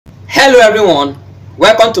Hello everyone,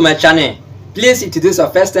 welcome to my channel. Please, if this is your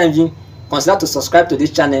first time viewing, consider to subscribe to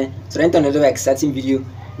this channel so that anytime another exciting video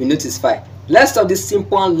will notify. Let's solve this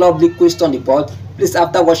simple and lovely question on the board. Please,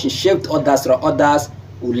 after watching, share with others so others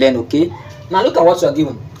will learn. Okay, now look at what you are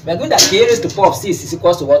given. We are given that k raised to the power of 6 is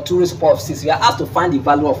equals to what? 2 raised to the power of 6. We are asked to find the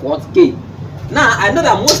value of what? K. Now I know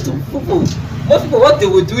that most people what they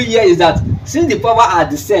will do here is that since the power are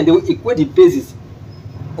the same, they will equate the bases.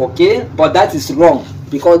 Okay, but that is wrong,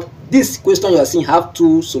 because this question you are seeing have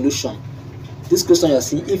two solutions. This question you are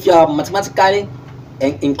seeing, if you are mathematically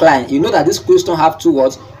inclined, you know that this question have two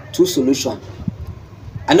solutions.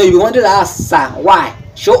 I know you wanted to ask, sir, why?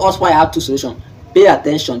 Show us why I have two solutions. Pay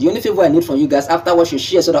attention. The only favor I need from you guys after watching,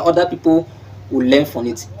 share so that other people will learn from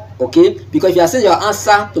it. Okay, because if you are saying your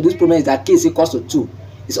answer to this problem is that k is equals to 2,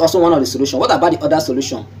 it's also one of the solutions. What about the other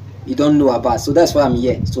solution you don't know about? So that's why I'm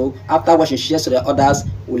here. So after watching, share so that others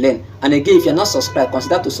will learn. And again, if you're not subscribed,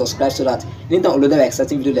 consider to subscribe so that anytime I upload an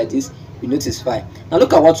exciting video like this, you notify. Now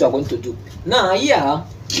look at what you are going to do. Now here,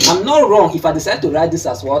 I'm not wrong if I decide to write this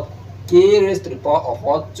as what? K raised to the power of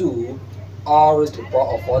what? 2 or raised to the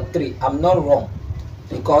power of what? 3. I'm not wrong,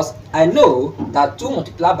 because I know that 2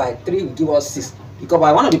 multiplied by 3 will give us 6. Because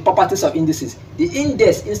by one of the properties of indices, the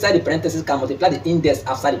index inside the parentheses can multiply the index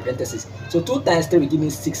outside the parentheses. So 2 times 3 will give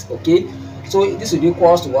me 6. Okay, so this will be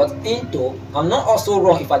equals to what? Into, I'm not also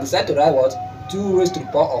wrong if I decide to write what? 2 raised to the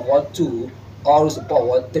power of what? 2 or raised to the power of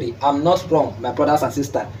what? 3. I'm not wrong, my brothers and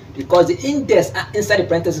sisters, because the index inside the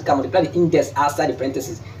parentheses can multiply the index outside the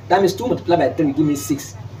parentheses. That means 2 multiplied by 3 will give me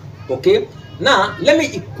 6. Okay, now let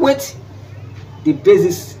me equate the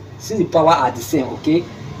bases since the power are the same. Okay,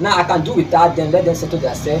 now I can do without them, let them settle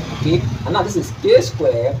themselves. Okay, and now this is k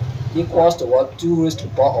squared equals to what? 2 raised to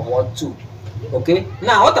the power of what? 2. Okay,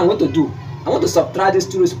 now what I'm going to do, I want to subtract this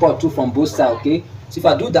 2 raised to the power of 2 from both sides. Okay, so if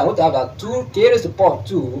I do that, I want to have that 2 k raised to the power of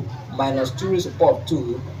 2 minus 2 raised to the power of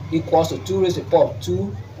 2 equals to 2 raised to the power of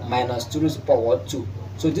 2 minus 2 raised to the power of what? 2.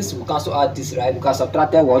 So this will cancel out this, right? Because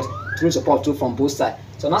subtracted what? 2 raised to the power of 2 from both sides.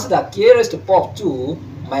 So now see that k raised to the power of 2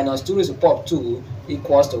 minus 2 raised to the power of 2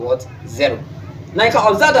 equals to what? 0. Now you can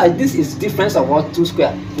observe that this is difference of what? 2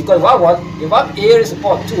 square, because what? You have a raised to the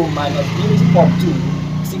power of 2 minus b raised to the power of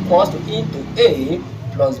 2 is equals to into a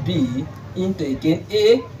plus b into again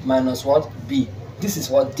a minus what? B. This is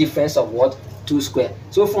what? Difference of what? 2 square.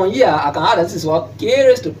 So from here I can add that this is what? K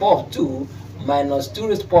raised to the power of 2 minus 2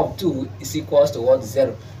 raised to the power of 2 is equals to what?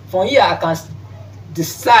 0. From here I can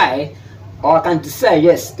decide, or I can decide,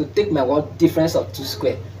 yes, to take my what? Difference of 2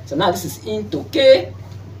 square. So now this is into k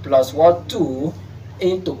plus what? 2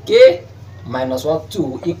 into k minus what?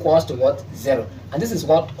 2 equals to what? 0. And this is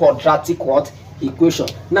what? Quadratic what? Equation.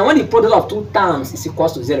 Now when the product of two terms is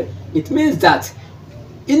equals to 0, it means that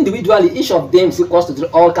individually each of them is equals to 0,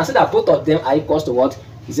 or you can say that both of them are equals to what?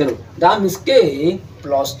 0. That means k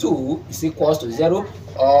plus 2 is equals to 0,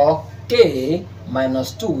 or k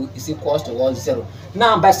minus 2 is equals to what? 0.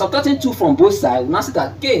 Now by subtracting 2 from both sides, we now see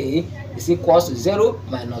that k is equals to 0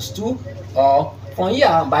 minus 2, or from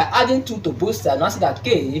here by adding 2 to both sides, now see that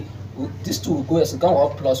k, this 2 will go as become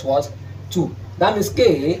what? Plus what? 2. That means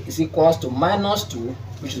k is equals to minus 2,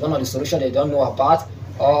 which is one of the solutions they don't know about,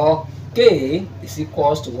 or k is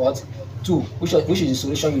equals to what? 2, which is the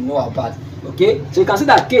solution you know about. Okay, so you can see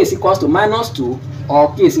that k is equals to minus 2,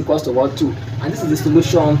 or k is equals to what? 2, and this is the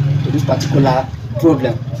solution to this particular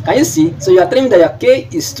problem. Can you see? So you are telling me that your k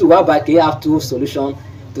is 2, whereby k have 2 solutions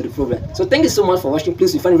to the problem. So thank you so much for watching.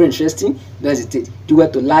 Please, if you find it very interesting, don't hesitate. Do well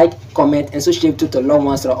to like, comment, and so share it to loved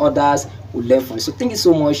ones so others will learn from it. So thank you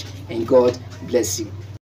so much, and God bless you.